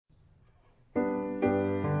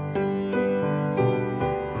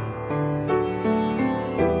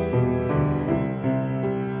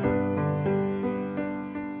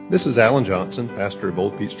This is Alan Johnson, pastor of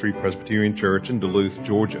Old Peachtree Presbyterian Church in Duluth,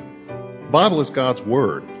 Georgia. The Bible is God's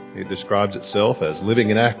Word. It describes itself as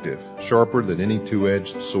living and active, sharper than any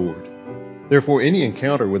two-edged sword. Therefore, any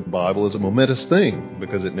encounter with the Bible is a momentous thing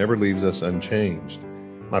because it never leaves us unchanged.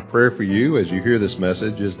 My prayer for you as you hear this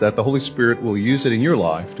message is that the Holy Spirit will use it in your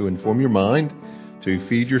life to inform your mind, to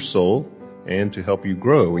feed your soul, and to help you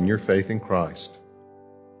grow in your faith in Christ.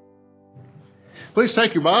 Please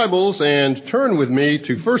take your Bibles and turn with me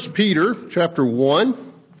to 1 Peter chapter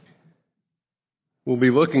 1. We'll be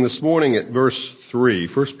looking this morning at verse 3.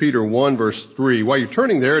 1 Peter 1, verse 3. While you're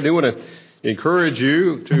turning there, I do want to encourage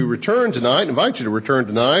you to return tonight, invite you to return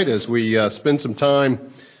tonight as we spend some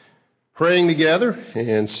time praying together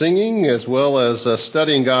and singing as well as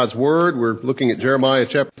studying God's Word. We're looking at Jeremiah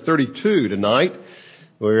chapter 32 tonight,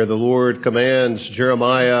 where the Lord commands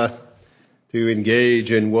Jeremiah to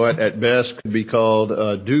engage in what at best could be called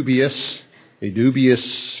a dubious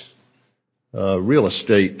real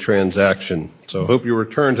estate transaction. So I hope you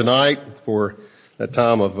return tonight for that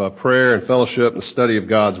time of prayer and fellowship and study of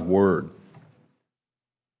God's Word.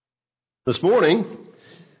 This morning,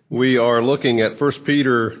 we are looking at 1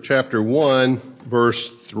 Peter chapter 1, verse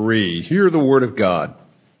 3. Hear the Word of God.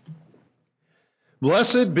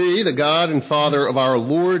 Blessed be the God and Father of our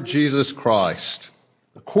Lord Jesus Christ.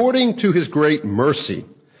 According to His great mercy,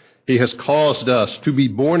 He has caused us to be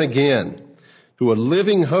born again to a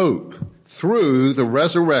living hope through the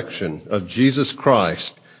resurrection of Jesus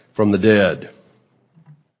Christ from the dead.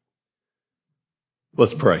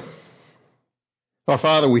 Let's pray. Our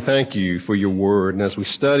Father, we thank You for Your Word, and as we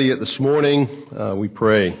study it this morning, we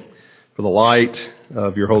pray for the light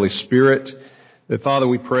of Your Holy Spirit. That, Father,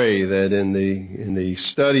 we pray that in the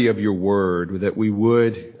study of Your Word, that we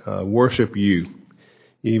would worship You,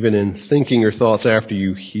 even in thinking Your thoughts after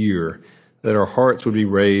You hear, that our hearts would be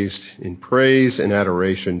raised in praise and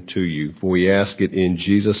adoration to You. For we ask it in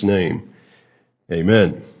Jesus' name.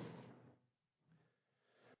 Amen.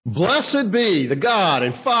 Blessed be the God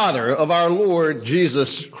and Father of our Lord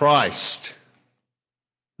Jesus Christ.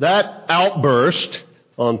 That outburst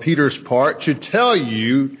on Peter's part should tell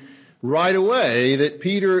you right away that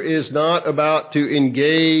Peter is not about to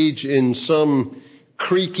engage in some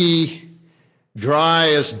creaky,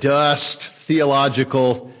 dry as dust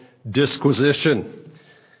theological disquisition.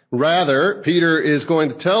 Rather, Peter is going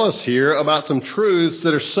to tell us here about some truths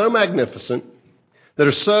that are so magnificent, that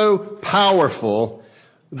are so powerful,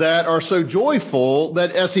 that are so joyful,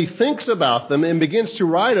 that as he thinks about them and begins to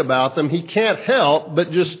write about them, he can't help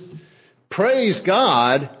but just praise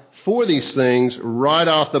God for these things right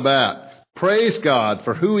off the bat. Praise God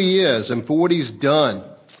for who He is and for what He's done.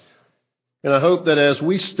 And I hope that as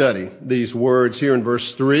we study these words here in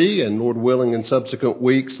verse 3, and Lord willing in subsequent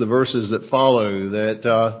weeks, the verses that follow,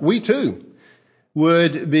 that we too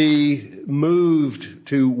would be moved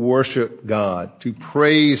to worship God, to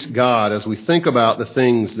praise God as we think about the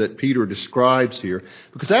things that Peter describes here.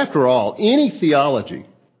 Because after all, any theology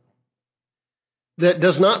that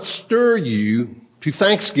does not stir you to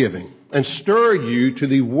thanksgiving and stir you to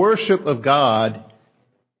the worship of God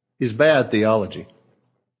is bad theology.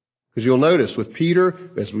 Because you'll notice with Peter,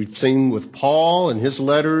 as we've seen with Paul and his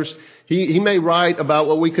letters, he may write about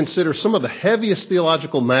what we consider some of the heaviest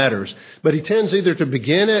theological matters, but he tends either to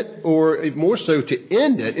begin it or more so to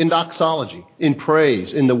end it in doxology, in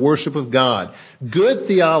praise, in the worship of God. Good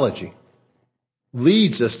theology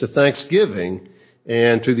leads us to thanksgiving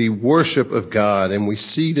and to the worship of God, and we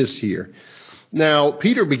see this here. Now,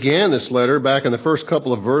 Peter began this letter back in the first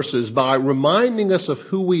couple of verses by reminding us of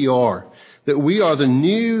who we are. That we are the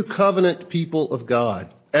new covenant people of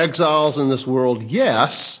God. Exiles in this world,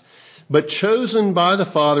 yes, but chosen by the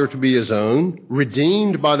Father to be His own,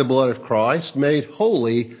 redeemed by the blood of Christ, made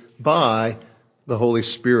holy by the Holy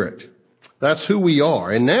Spirit. That's who we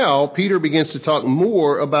are. And now Peter begins to talk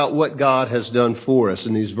more about what God has done for us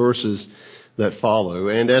in these verses that follow.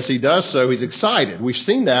 And as he does so, he's excited. We've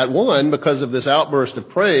seen that, one, because of this outburst of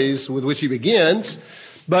praise with which he begins,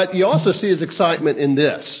 but you also see his excitement in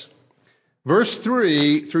this. Verse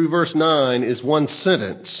 3 through verse 9 is one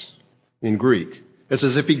sentence in Greek. It's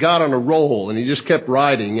as if he got on a roll and he just kept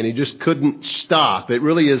writing and he just couldn't stop. It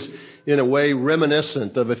really is, in a way,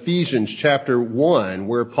 reminiscent of Ephesians chapter 1,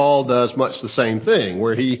 where Paul does much the same thing,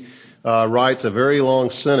 where he writes a very long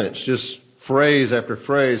sentence, just phrase after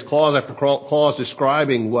phrase, clause after clause,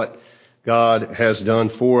 describing what God has done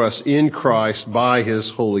for us in Christ by His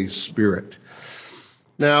Holy Spirit.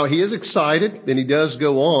 Now, he is excited, and he does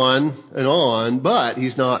go on and on, but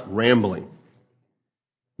he's not rambling.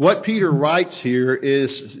 What Peter writes here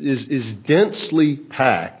is densely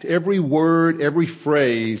packed. Every word, every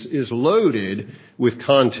phrase is loaded with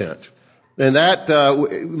content. And that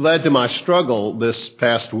led to my struggle this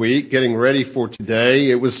past week, getting ready for today.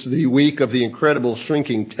 It was the week of the incredible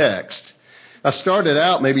shrinking text. I started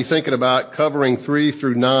out maybe thinking about covering 3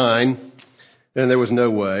 through 9, and there was no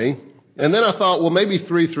way. And then I thought, well, maybe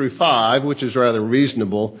 3 through 5, which is rather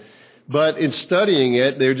reasonable. But in studying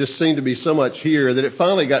it, there just seemed to be so much here that it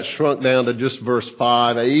finally got shrunk down to just verse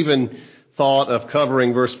 5. I even thought of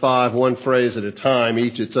covering verse 5 one phrase at a time,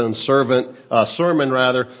 each its own sermon.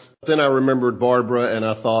 Then I remembered Barbara, and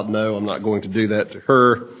I thought, no, I'm not going to do that to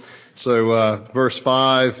her. So verse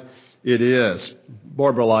 5 it is.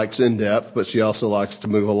 Barbara likes in-depth, but she also likes to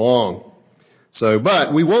move along.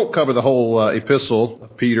 But we won't cover the whole epistle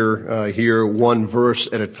of Peter here, one verse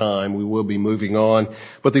at a time. We will be moving on.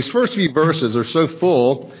 But these first few verses are so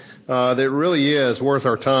full that it really is worth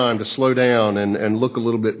our time to slow down and look a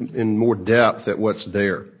little bit in more depth at what's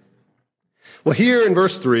there. Well, here in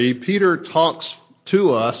verse 3, Peter talks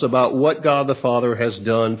to us about what God the Father has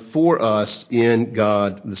done for us in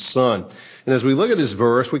God the Son. And as we look at this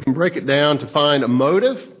verse, we can break it down to find a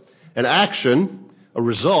motive, an action, a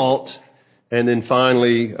result, and then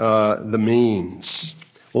finally, the means.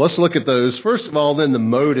 Well, let's look at those. First of all, then the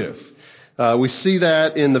motive. We see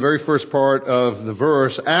that in the very first part of the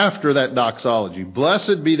verse after that doxology.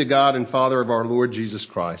 Blessed be the God and Father of our Lord Jesus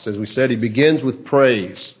Christ. As we said, he begins with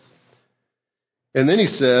praise. And then he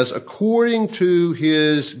says, according to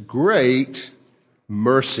his great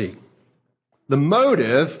mercy. The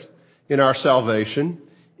motive in our salvation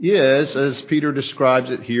is, as Peter describes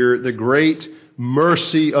it here, the great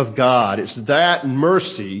mercy of God. It's that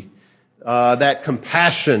mercy, that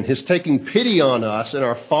compassion, his taking pity on us in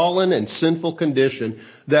our fallen and sinful condition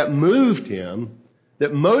that moved him,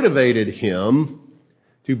 that motivated him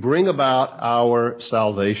to bring about our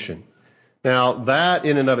salvation. Now, that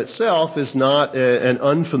in and of itself is not an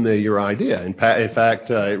unfamiliar idea. In fact,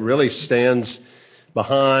 it really stands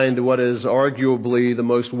behind what is arguably the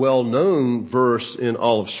most well-known verse in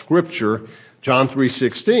all of Scripture, John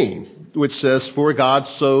 3:16, which says, for God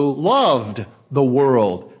so loved the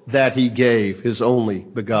world that he gave his only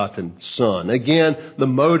begotten Son. Again, the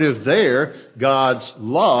motive there, God's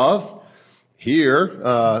love.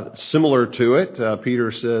 Here, similar to it,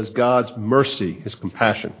 Peter says God's mercy, his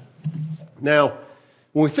compassion. Now,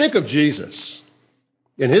 when we think of Jesus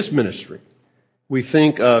and his ministry, we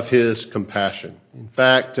think of his compassion. In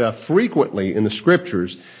fact, frequently in the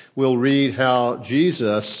Scriptures, we'll read how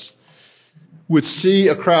Jesus would see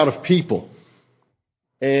a crowd of people.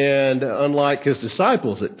 And unlike his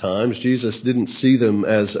disciples at times, Jesus didn't see them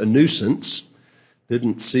as a nuisance,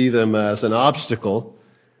 didn't see them as an obstacle,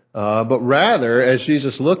 but rather, as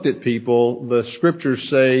Jesus looked at people, the Scriptures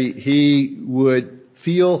say he would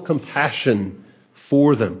feel compassion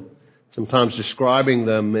for them, sometimes describing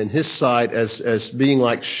them in his sight as being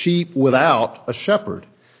like sheep without a shepherd.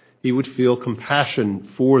 He would feel compassion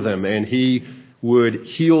for them, and he would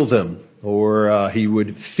heal them, or he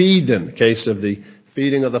would feed them. In the case of the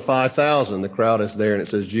feeding of the 5,000, the crowd is there, and it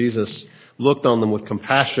says Jesus looked on them with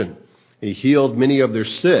compassion. He healed many of their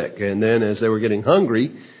sick, and then as they were getting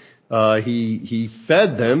hungry, he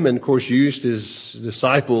fed them, and of course used his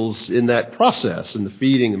disciples in that process, in the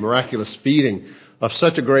feeding, the miraculous feeding of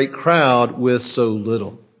such a great crowd with so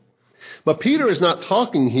little. But Peter is not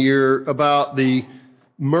talking here about the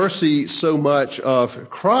mercy so much of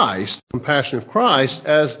Christ, compassion of Christ,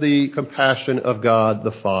 as the compassion of God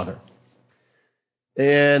the Father.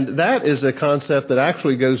 And that is a concept that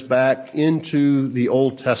actually goes back into the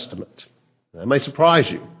Old Testament. That may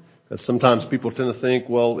surprise you, because sometimes people tend to think,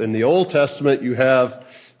 well, in the Old Testament you have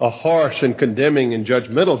a harsh and condemning and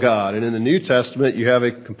judgmental God, and in the New Testament you have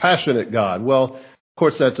a compassionate God. Well, of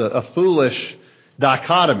course, that's a foolish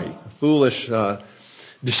dichotomy, a foolish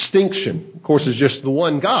distinction. Of course, it's just the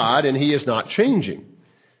one God, and he is not changing.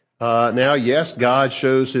 Now, yes, God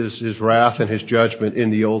shows his wrath and his judgment in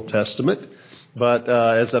the Old Testament, but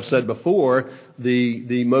as I've said before,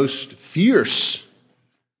 the most fierce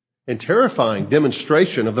and terrifying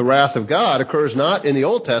demonstration of the wrath of God occurs not in the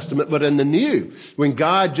Old Testament, but in the New. When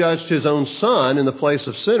God judged his own Son in the place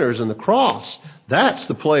of sinners on the cross, that's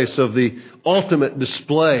the place of the ultimate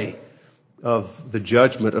display of the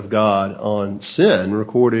judgment of God on sin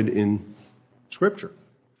recorded in Scripture.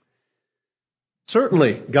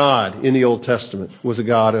 Certainly, God in the Old Testament was a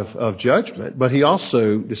God of judgment, but he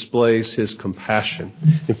also displays his compassion.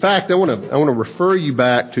 In fact, I want to refer you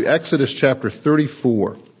back to Exodus chapter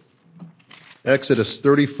 34. Exodus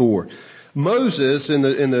 34. Moses, in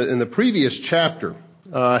the previous chapter,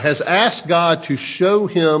 has asked God to show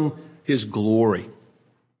him his glory.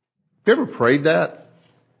 Have you ever prayed that?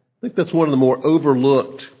 I think that's one of the more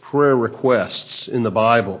overlooked prayer requests in the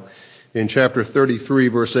Bible. In chapter 33,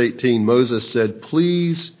 verse 18, Moses said,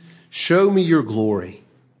 "Please show me your glory."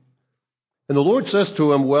 And the Lord says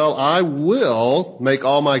to him, "Well, I will make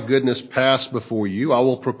all my goodness pass before you. I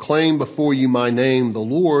will proclaim before you my name, the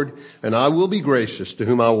Lord, and I will be gracious to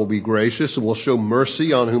whom I will be gracious, and will show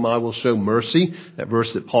mercy on whom I will show mercy." That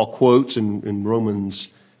verse that Paul quotes in Romans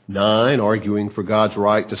 9, arguing for God's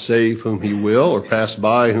right to save whom he will or pass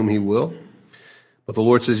by whom he will. But the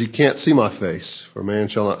Lord says, "You can't see my face, for man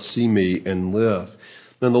shall not see me and live."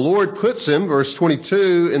 Then the Lord puts him, verse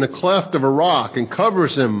 22, in the cleft of a rock and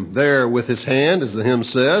covers him there with his hand, as the hymn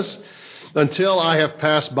says, "Until I have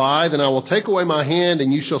passed by, then I will take away my hand,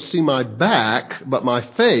 and you shall see my back, but my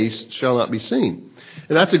face shall not be seen."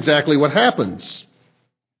 And that's exactly what happens.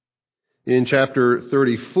 In chapter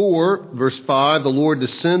 34, verse 5, the Lord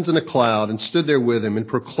descends in a cloud and stood there with him and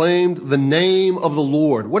proclaimed the name of the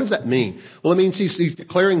Lord. What does that mean? Well, it means he's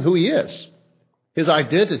declaring who he is. His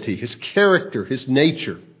identity, his character, his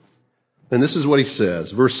nature. And this is what he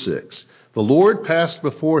says, verse 6. "The Lord passed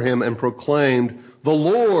before him and proclaimed, the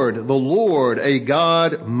Lord, a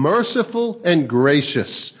God merciful and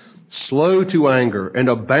gracious, slow to anger, and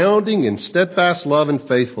abounding in steadfast love and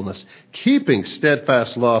faithfulness, keeping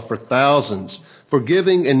steadfast love for thousands,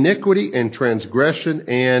 forgiving iniquity and transgression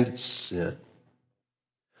and sin."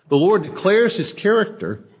 The Lord declares his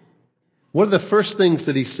character. One of the first things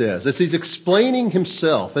that he says, as he's explaining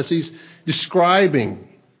himself, as he's describing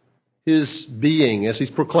his being, as he's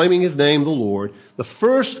proclaiming his name, the Lord, the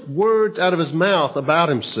first words out of his mouth about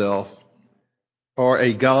himself are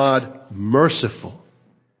a God merciful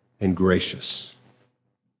and gracious.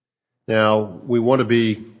 Now, we want to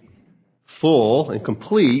be full and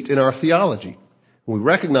complete in our theology. We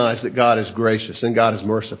recognize that God is gracious and God is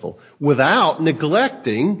merciful without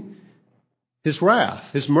neglecting his wrath.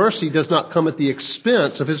 His mercy does not come at the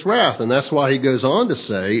expense of his wrath. And that's why he goes on to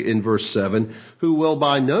say in verse 7, "Who will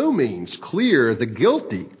by no means clear the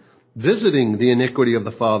guilty, visiting the iniquity of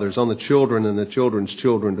the fathers on the children and the children's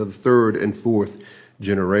children to the third and fourth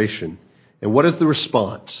generation." And what is the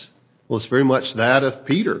response? Well, it's very much that of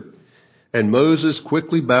Peter. "And Moses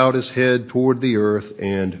quickly bowed his head toward the earth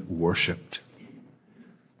and worshipped."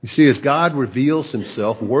 You see, as God reveals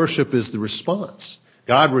himself, worship is the response.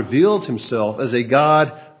 God revealed himself as a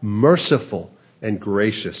God merciful and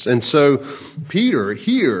gracious. And so Peter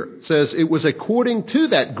here says it was according to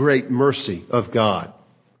that great mercy of God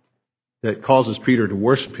that causes Peter to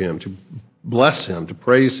worship him, to bless him, to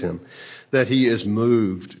praise him, that he is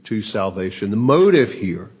moved to salvation. The motive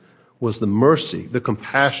here was the mercy, the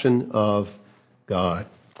compassion of God.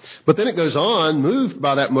 But then it goes on, moved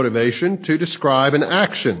by that motivation, to describe an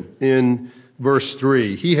action in verse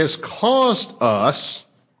 3. "He has caused us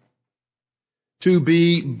to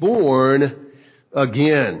be born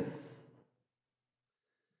again."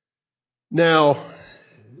 Now,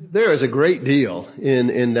 there is a great deal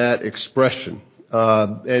in that expression.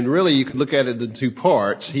 And really, you could look at it in two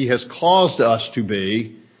parts. He has caused us to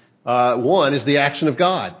be. One is the action of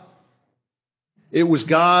God. It was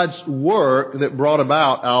God's work that brought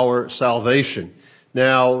about our salvation.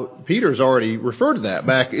 Now, Peter's already referred to that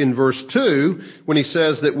back in verse 2 when he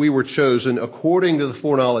says that we were chosen according to the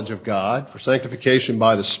foreknowledge of God for sanctification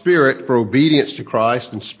by the Spirit, for obedience to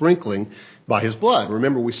Christ and sprinkling by his blood.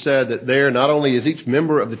 Remember, we said that there not only is each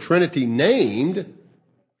member of the Trinity named,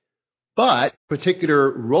 but the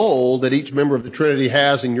particular role that each member of the Trinity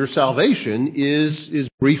has in your salvation is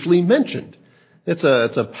briefly mentioned. It's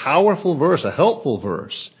a powerful verse, a helpful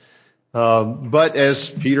verse. But as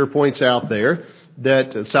Peter points out there,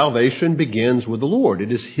 that salvation begins with the Lord.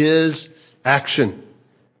 It is his action.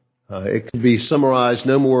 It can be summarized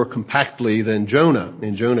no more compactly than Jonah.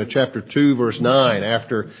 In Jonah chapter 2, verse 9,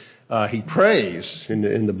 after he prays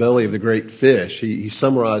in the belly of the great fish, he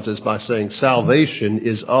summarizes by saying, "Salvation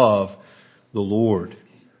is of the Lord."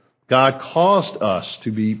 God caused us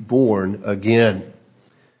to be born again.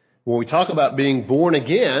 When we talk about being born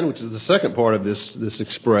again, which is the second part of this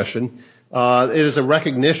expression, it is a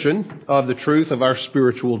recognition of the truth of our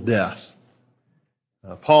spiritual death.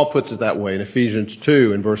 Paul puts it that way in Ephesians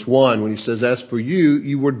 2 in verse 1 when he says, "As for you,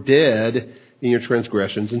 you were dead in your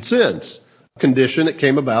transgressions and sins," a condition that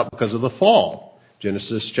came about because of the fall.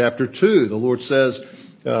 Genesis chapter 2, the Lord says,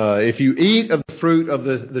 "If you eat of the fruit of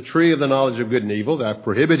the tree of the knowledge of good and evil that I've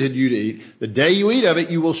prohibited you to eat, the day you eat of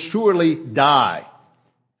it, you will surely die."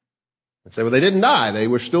 And say, well, they didn't die. They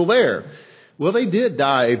were still there. Well, they did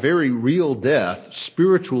die a very real death,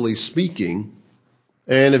 spiritually speaking,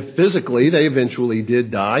 And if physically they eventually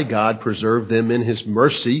did die, God preserved them in His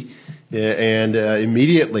mercy and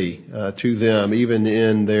immediately to them, even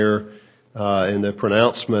in the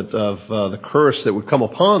pronouncement of the curse that would come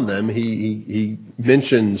upon them. He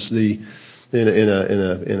mentions in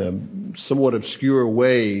a somewhat obscure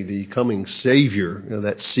way the coming Savior,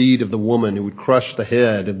 that seed of the woman who would crush the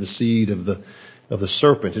head of the seed of the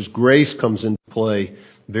serpent. His grace comes into play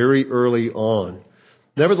very early on.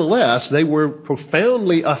 Nevertheless, they were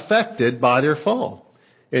profoundly affected by their fall.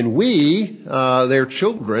 And we, their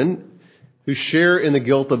children, who share in the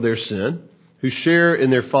guilt of their sin, who share in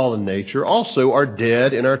their fallen nature, also are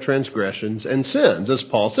dead in our transgressions and sins, as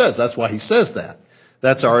Paul says. That's why he says that.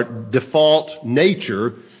 That's our default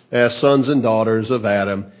nature as sons and daughters of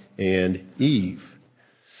Adam and Eve.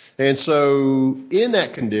 And so in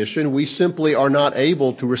that condition, we simply are not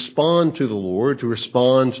able to respond to the Lord, to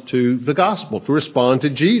respond to the gospel, to respond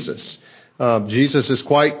to Jesus. Jesus is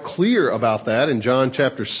quite clear about that in John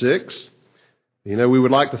chapter 6. We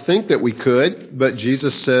would like to think that we could, but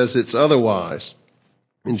Jesus says it's otherwise.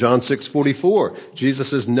 In John 6:44, Jesus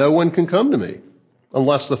says, "No one can come to me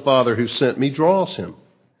unless the Father who sent me draws him."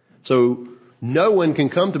 So no one can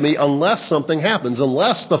come to me unless something happens,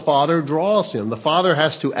 unless the Father draws him. The Father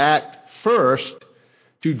has to act first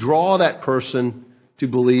to draw that person to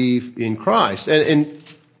believe in Christ. And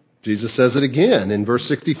Jesus says it again in verse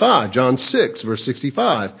 65, John 6, verse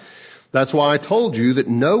 65. "That's why I told you that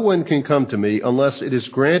no one can come to me unless it is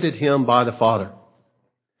granted him by the Father."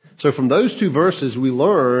 So from those two verses, we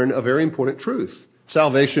learn a very important truth.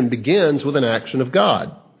 Salvation begins with an action of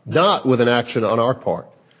God, not with an action on our part.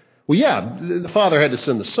 Well, yeah, the Father had to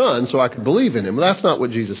send the Son so I could believe in him. But that's not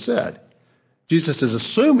what Jesus said. Jesus is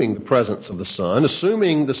assuming the presence of the Son,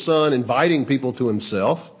 assuming the Son inviting people to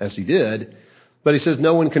himself, as he did. But he says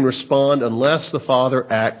no one can respond unless the Father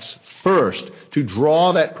acts first to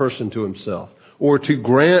draw that person to himself, or to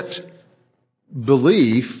grant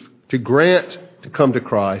belief, to grant to come to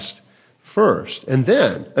Christ first. And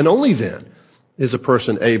then, and only then, is a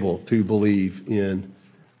person able to believe in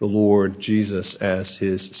the Lord Jesus as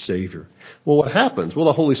his Savior. Well, what happens? Well,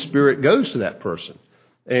 the Holy Spirit goes to that person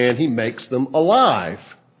and he makes them alive.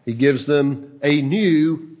 He gives them a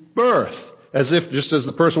new birth. As if just as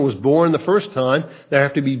the person was born the first time, they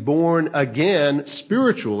have to be born again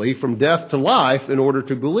spiritually from death to life in order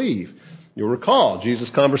to believe. You'll recall Jesus'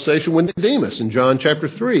 conversation with Nicodemus in John chapter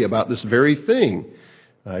 3 about this very thing.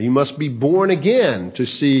 You must be born again to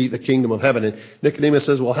see the kingdom of heaven. And Nicodemus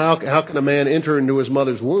says, well, how can a man enter into his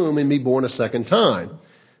mother's womb and be born a second time?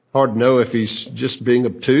 Hard to know if he's just being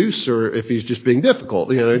obtuse or if he's just being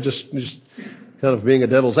difficult. Just kind of being a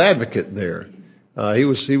devil's advocate there. He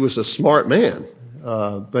was a smart man,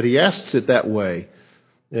 but he asks it that way.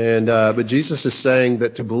 But Jesus is saying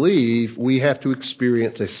that to believe, we have to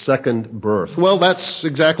experience a second birth. Well, that's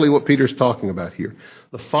exactly what Peter's talking about here.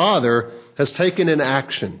 The Father has taken an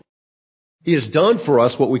action. He has done for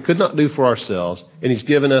us what we could not do for ourselves, and he's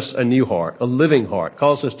given us a new heart, a living heart,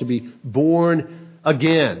 calls us to be born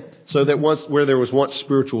again, so that where there was once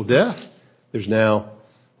spiritual death, there's now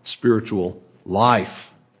spiritual life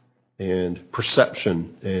and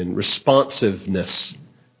perception and responsiveness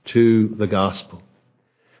to the gospel.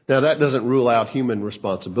 Now, that doesn't rule out human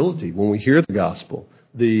responsibility. When we hear the gospel,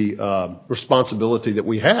 the responsibility that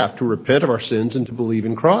we have to repent of our sins and to believe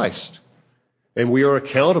in Christ. And we are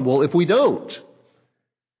accountable if we don't.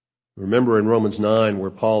 Remember in Romans 9, where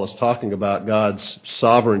Paul is talking about God's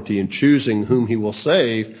sovereignty in choosing whom he will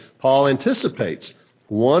save, Paul anticipates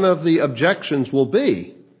one of the objections will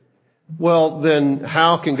be, well, then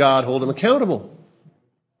how can God hold him accountable?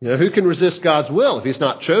 Who can resist God's will? If he's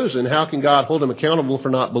not chosen, how can God hold him accountable for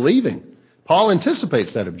not believing? Paul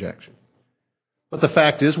anticipates that objection. But the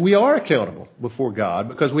fact is, we are accountable before God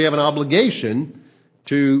because we have an obligation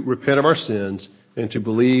to repent of our sins and to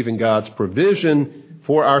believe in God's provision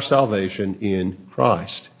for our salvation in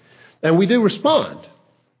Christ. And we do respond,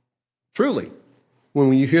 truly.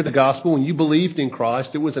 When you hear the gospel, when you believed in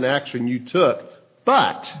Christ, it was an action you took.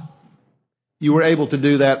 But you were able to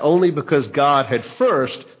do that only because God had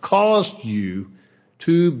first caused you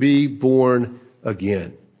to be born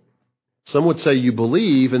again. Some would say you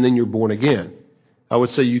believe and then you're born again. I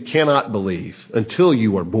would say you cannot believe until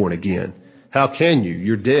you are born again. How can you?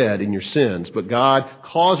 You're dead in your sins, but God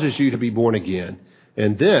causes you to be born again.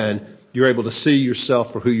 And then you're able to see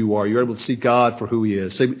yourself for who you are. You're able to see God for who he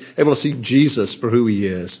is. Able to see Jesus for who he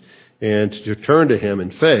is. And to turn to him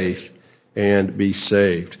in faith and be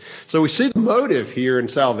saved. So we see the motive here in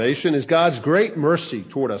salvation is God's great mercy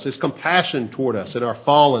toward us, his compassion toward us in our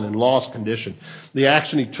fallen and lost condition. The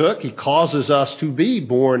action he took, he causes us to be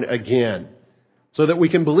born again. so that we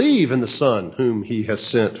can believe in the Son whom he has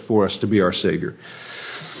sent for us to be our Savior.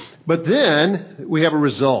 But then we have a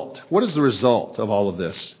result. What is the result of all of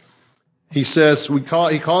this? He says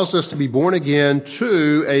he calls us to be born again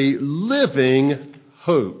to a living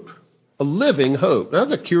hope. A living hope. Now,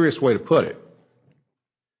 that's a curious way to put it.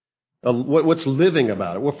 What's living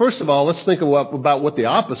about it? Well, first of all, let's think about what the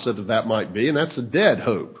opposite of that might be, and that's a dead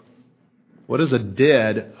hope. What is a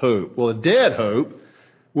dead hope? Well, a dead hope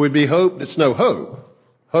would be hope that's no hope.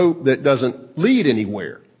 Hope that doesn't lead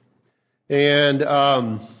anywhere. And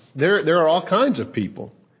there are all kinds of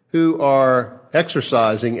people who are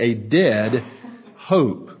exercising a dead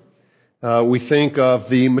hope. We think of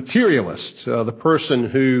the materialist, the person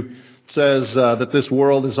who says that this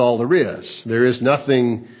world is all there is. There is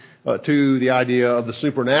nothing to the idea of the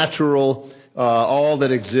supernatural. All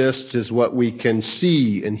that exists is what we can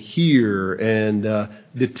see and hear and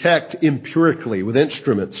detect empirically with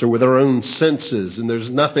instruments or with our own senses, and there's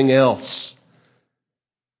nothing else.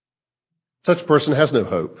 Such a person has no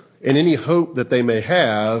hope. And any hope that they may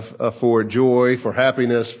have for joy, for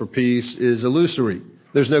happiness, for peace is illusory.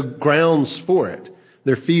 There's no grounds for it.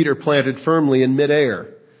 Their feet are planted firmly in midair.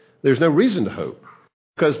 There's no reason to hope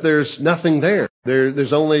because there's nothing there.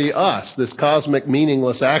 There's only us, this cosmic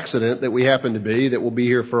meaningless accident that we happen to be, that will be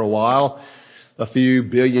here for a while, a few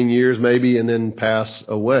billion years maybe, and then pass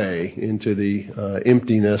away into the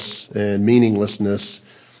emptiness and meaninglessness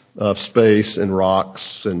of space and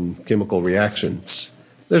rocks and chemical reactions.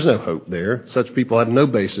 There's no hope there. Such people have no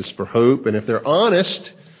basis for hope, and if they're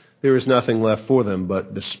honest, there is nothing left for them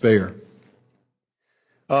but despair.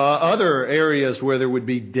 Other areas where there would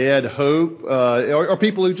be dead hope are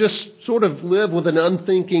people who just sort of live with an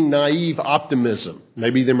unthinking, naive optimism.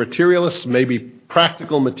 Maybe they're materialists, maybe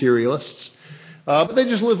practical materialists, but they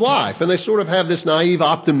just live life, and they sort of have this naive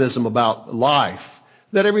optimism about life,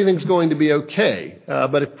 that everything's going to be okay.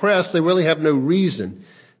 But if pressed, they really have no reason.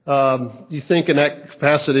 You think in that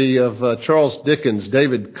capacity of Charles Dickens,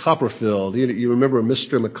 David Copperfield. You remember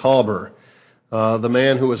Mr. Micawber, the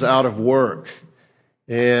man who was out of work.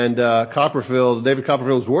 And David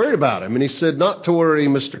Copperfield was worried about him. And he said, "Not to worry,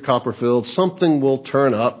 Mr. Copperfield, something will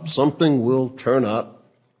turn up, something will turn up."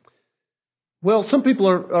 Well, some people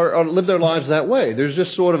live their lives that way. There's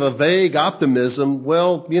just sort of a vague optimism.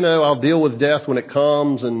 Well, I'll deal with death when it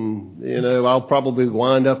comes, and, I'll probably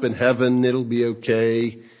wind up in heaven. It'll be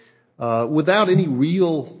okay. Without any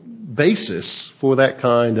real basis for that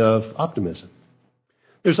kind of optimism.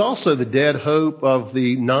 There's also the dead hope of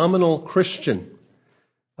the nominal Christian.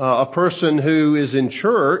 A person who is in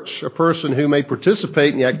church, a person who may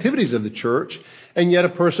participate in the activities of the church, and yet a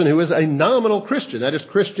person who is a nominal Christian, that is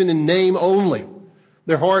Christian in name only.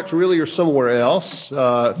 Their hearts really are somewhere else.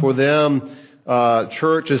 For them,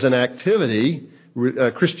 church is an activity.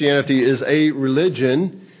 Christianity is a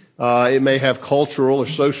religion. It may have cultural or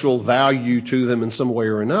social value to them in some way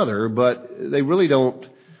or another, but they really don't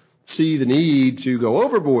see the need to go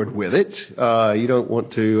overboard with it. You don't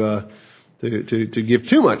want to give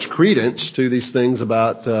too much credence to these things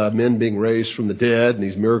about men being raised from the dead and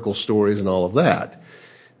these miracle stories and all of that.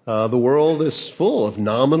 The world is full of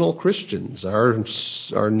nominal Christians.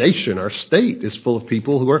 Our nation, our state is full of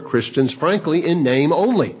people who are Christians, frankly, in name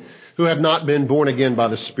only, who have not been born again by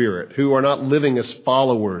the Spirit, who are not living as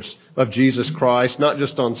followers of Jesus Christ, not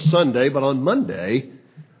just on Sunday, but on Monday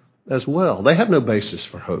as well. They have no basis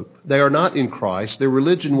for hope. They are not in Christ. Their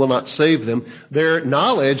religion will not save them. Their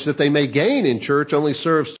knowledge that they may gain in church only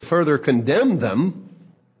serves to further condemn them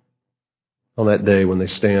on that day when they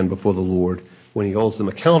stand before the Lord, when He holds them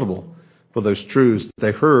accountable for those truths that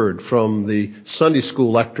they heard from the Sunday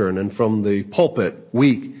school lectern and from the pulpit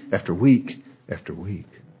week after week after week.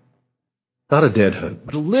 Not a dead hope,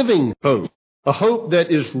 but a living hope. A hope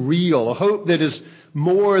that is real, a hope that is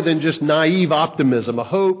more than just naive optimism, a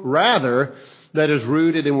hope, rather, that is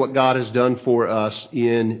rooted in what God has done for us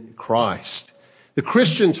in Christ. The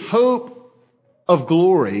Christian's hope of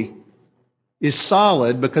glory is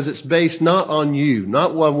solid because it's based not on you,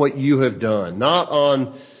 not on what you have done, not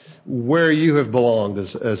on where you have belonged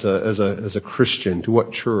as a Christian, to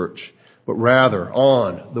what church, but rather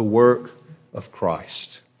on the work of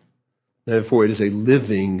Christ. Therefore, it is a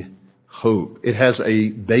living hope. It has a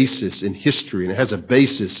basis in history, and it has a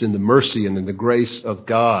basis in the mercy and in the grace of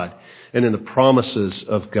God and in the promises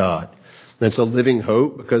of God. And it's a living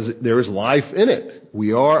hope because there is life in it.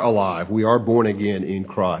 We are alive. We are born again in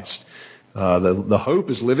Christ. The hope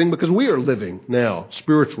is living because we are living now,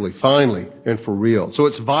 spiritually, finally, and for real. So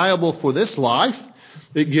it's viable for this life.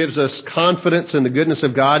 It gives us confidence in the goodness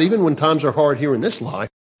of God, even when times are hard here in this life.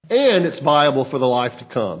 And it's viable for the life to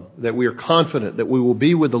come, that we are confident that we will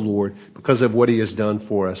be with the Lord because of what He has done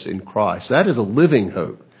for us in Christ. That is a living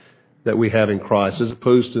hope that we have in Christ, as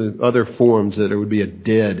opposed to other forms that it would be a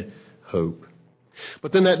dead hope.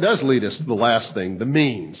 But then that does lead us to the last thing, the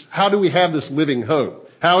means. How do we have this living hope?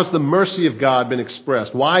 How has the mercy of God been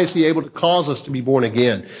expressed? Why is He able to cause us to be born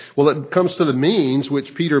again? Well, it comes to the means,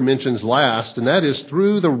 which Peter mentions last, and that is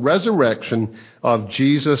through the resurrection of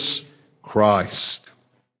Jesus Christ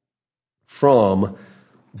from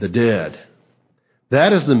the dead.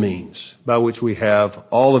 That is the means by which we have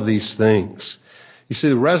all of these things. You see,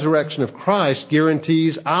 the resurrection of Christ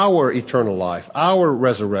guarantees our eternal life, our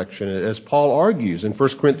resurrection, as Paul argues in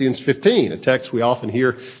 1 Corinthians 15, a text we often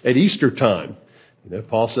hear at Easter time.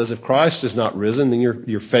 Paul says, if Christ is not risen, then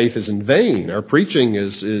your faith is in vain. Our preaching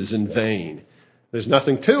is in vain. There's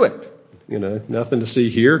nothing to it. Nothing to see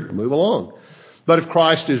here. Move along. But if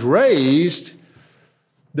Christ is raised,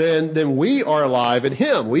 then we are alive in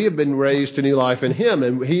Him. We have been raised to new life in Him,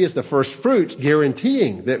 and He is the first fruits,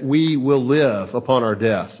 guaranteeing that we will live upon our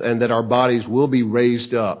death and that our bodies will be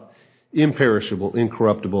raised up, imperishable,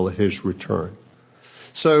 incorruptible at His return.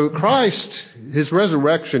 So Christ, His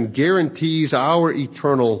resurrection, guarantees our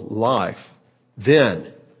eternal life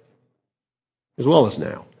then, as well as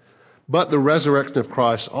now. But the resurrection of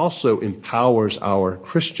Christ also empowers our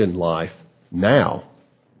Christian life now.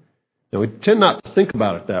 Now, we tend not to think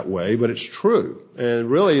about it that way, but it's true.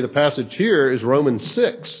 And really, the passage here is Romans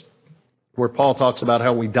 6, where Paul talks about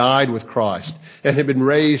how we died with Christ and have been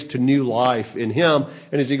raised to new life in Him.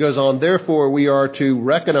 And as he goes on, therefore, we are to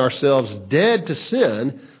reckon ourselves dead to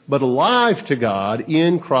sin, but alive to God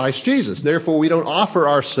in Christ Jesus. Therefore, we don't offer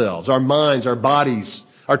ourselves, our minds, our bodies,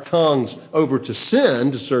 our tongues over to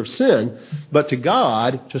sin, to serve sin, but to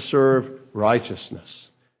God to serve righteousness.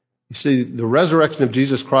 You see, the resurrection of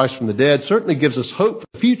Jesus Christ from the dead certainly gives us hope for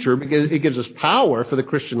the future because it gives us power for the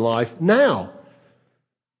Christian life now.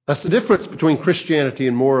 That's the difference between Christianity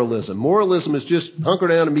and moralism. Moralism is just hunker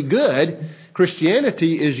down and be good.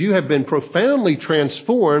 Christianity is you have been profoundly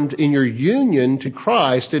transformed in your union to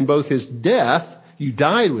Christ in both His death, you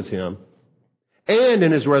died with Him, and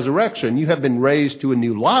in His resurrection, you have been raised to a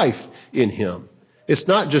new life in Him. It's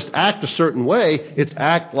not just act a certain way, it's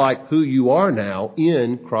act like who you are now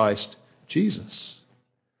in Christ Jesus.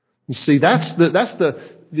 You see, that's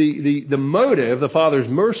the motive, the Father's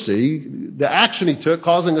mercy, the action He took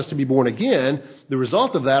causing us to be born again, the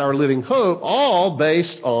result of that, our living hope, all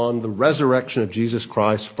based on the resurrection of Jesus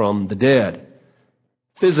Christ from the dead.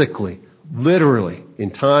 Physically, literally,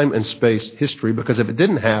 in time and space history, because if it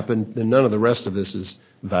didn't happen, then none of the rest of this is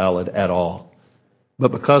valid at all.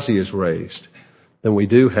 But because He is raised, then we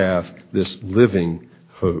do have this living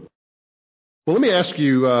hope. Well, let me ask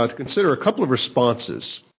you to consider a couple of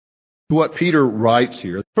responses to what Peter writes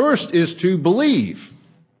here. First is to believe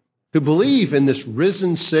in this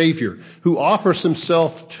risen Savior who offers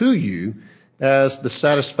Himself to you as the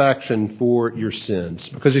satisfaction for your sins.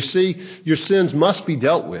 Because you see, your sins must be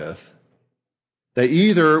dealt with. They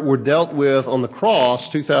either were dealt with on the cross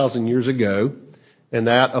 2,000 years ago, and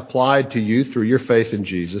that applied to you through your faith in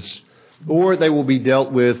Jesus, or they will be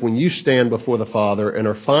dealt with when you stand before the Father and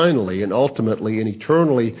are finally and ultimately and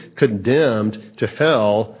eternally condemned to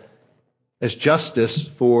hell as justice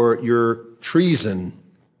for your treason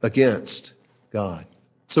against God.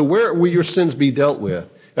 So where will your sins be dealt with?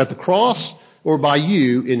 At the cross or by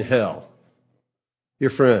you in hell?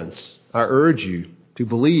 Dear friends, I urge you to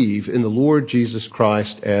believe in the Lord Jesus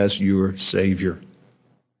Christ as your Savior.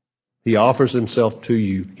 He offers Himself to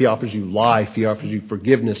you. He offers you life. He offers you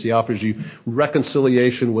forgiveness. He offers you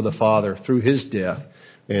reconciliation with the Father through His death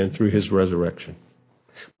and through His resurrection.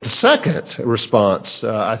 The second response,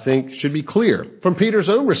 I think, should be clear from Peter's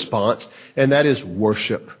own response, and that is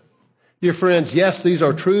worship. Dear friends, yes, these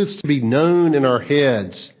are truths to be known in our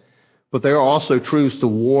heads, but they are also truths to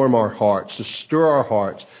warm our hearts, to stir our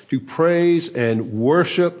hearts, to praise and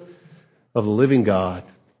worship of the living God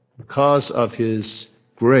because of His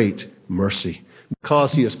great mercy,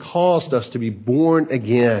 because He has caused us to be born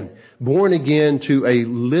again to a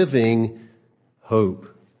living hope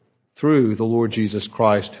through the Lord Jesus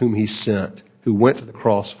Christ, whom He sent, who went to the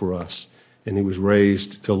cross for us, and He was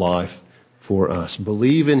raised to life for us.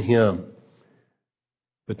 Believe in Him,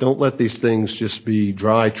 but don't let these things just be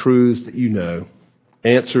dry truths that you know,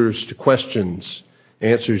 answers to questions,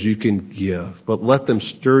 answers you can give, but let them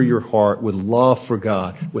stir your heart with love for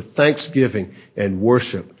God, with thanksgiving and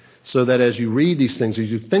worship, so that as you read these things, as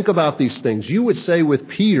you think about these things, you would say with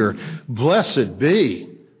Peter, "Blessed be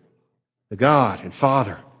the God and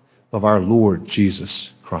Father of our Lord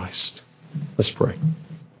Jesus Christ." Let's pray.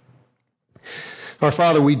 Our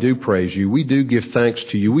Father, we do praise you. We do give thanks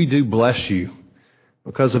to you. We do bless you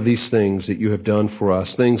because of these things that you have done for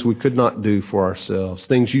us, things we could not do for ourselves,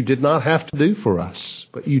 things you did not have to do for us,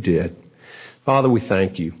 but you did. Father, we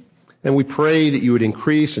thank you. And we pray that you would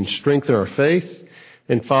increase and strengthen our faith.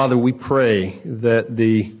 And Father, we pray that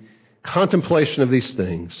the contemplation of these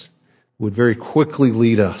things would very quickly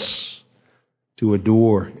lead us to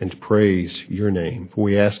adore and to praise your name. For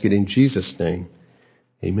we ask it in Jesus' name.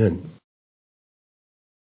 Amen.